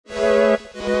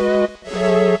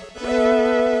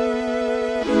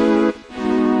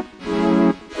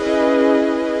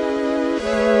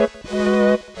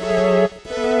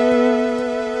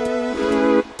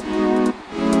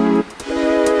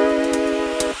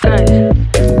Guys,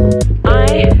 I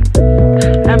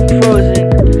am frozen.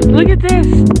 Look at this.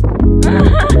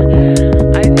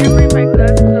 I didn't bring my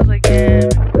glasses. I was like,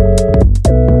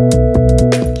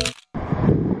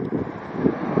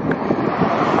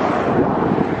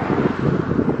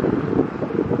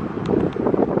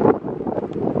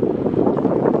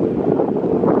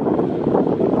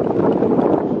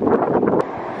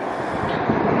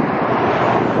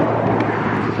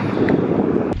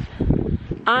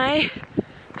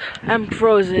 I am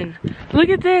frozen. Look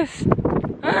at this.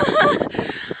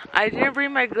 I didn't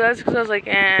bring my gloves because I was like,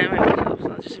 my gloves,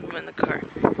 I'll just leave them in the car.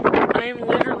 I am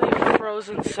literally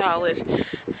frozen solid.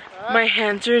 My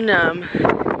hands are numb.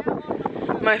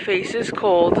 My face is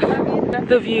cold.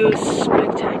 The view is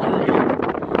spectacular.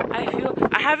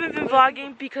 I haven't been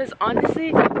vlogging because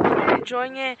honestly, I've been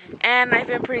enjoying it and I've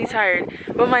been pretty tired.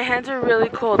 But my hands are really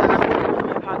cold and I'm putting them in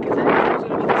my pockets. I didn't know it was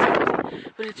gonna be this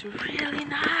easy, but it's really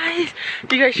nice.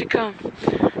 You guys should come.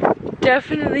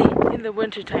 Definitely in the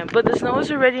winter time, but the snow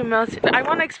is already melted. I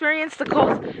want to experience the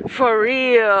cold for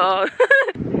real.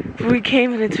 We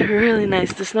came and it's really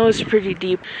nice. The snow is pretty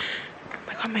deep. Oh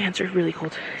my god, my hands are really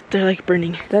cold. They're like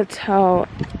burning. That's how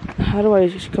do I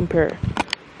just compare?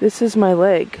 This is my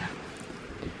leg.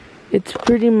 It's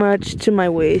pretty much to my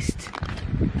waist.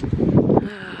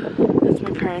 That's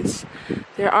my parents.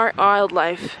 There are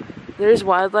wildlife. There's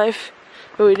wildlife.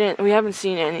 But we haven't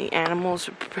seen any animals,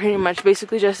 pretty much,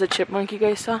 basically just a chipmunk you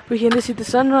guys saw. We came to see the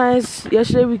sunrise.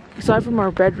 Yesterday we saw it from our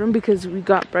bedroom because we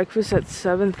got breakfast at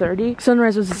 7:30.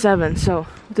 Sunrise was at 7, so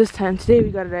this time today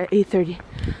we got it at 8:30.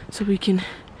 So we can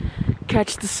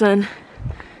catch the sun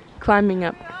climbing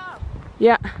up.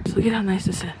 Yeah, so look at how nice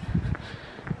this is.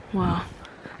 Wow.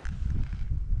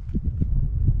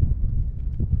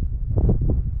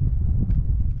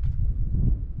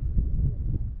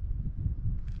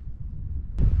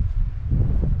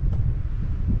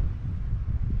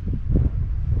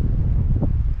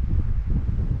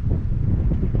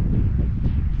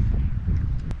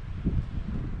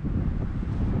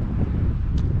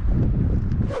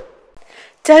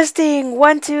 Testing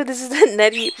 1 2. This is the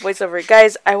Nettie voiceover.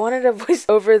 Guys, I wanted to voice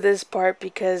over this part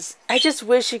because I just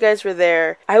wish you guys were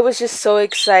there. I was just so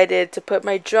excited to put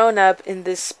my drone up in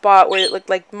this spot where it looked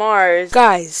like Mars.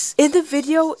 Guys, in the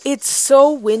video it's so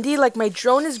windy, like my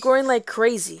drone is going like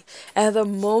crazy. And the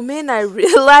moment I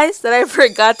realized that I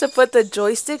forgot to put the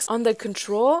joysticks on the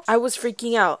control, I was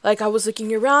freaking out. Like I was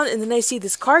looking around and then I see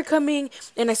this car coming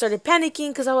and I started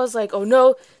panicking because I was like, oh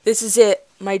no, this is it.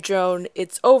 My drone,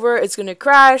 it's over, it's gonna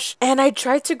crash. And I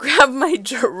tried to grab my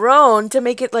drone to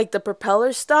make it like the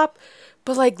propeller stop,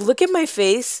 but like look at my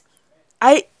face.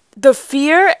 The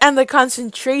fear and the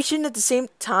concentration at the same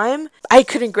time, I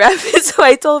couldn't grab it, so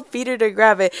I told Peter to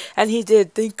grab it and he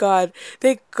did. Thank God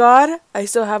I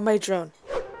still have my drone.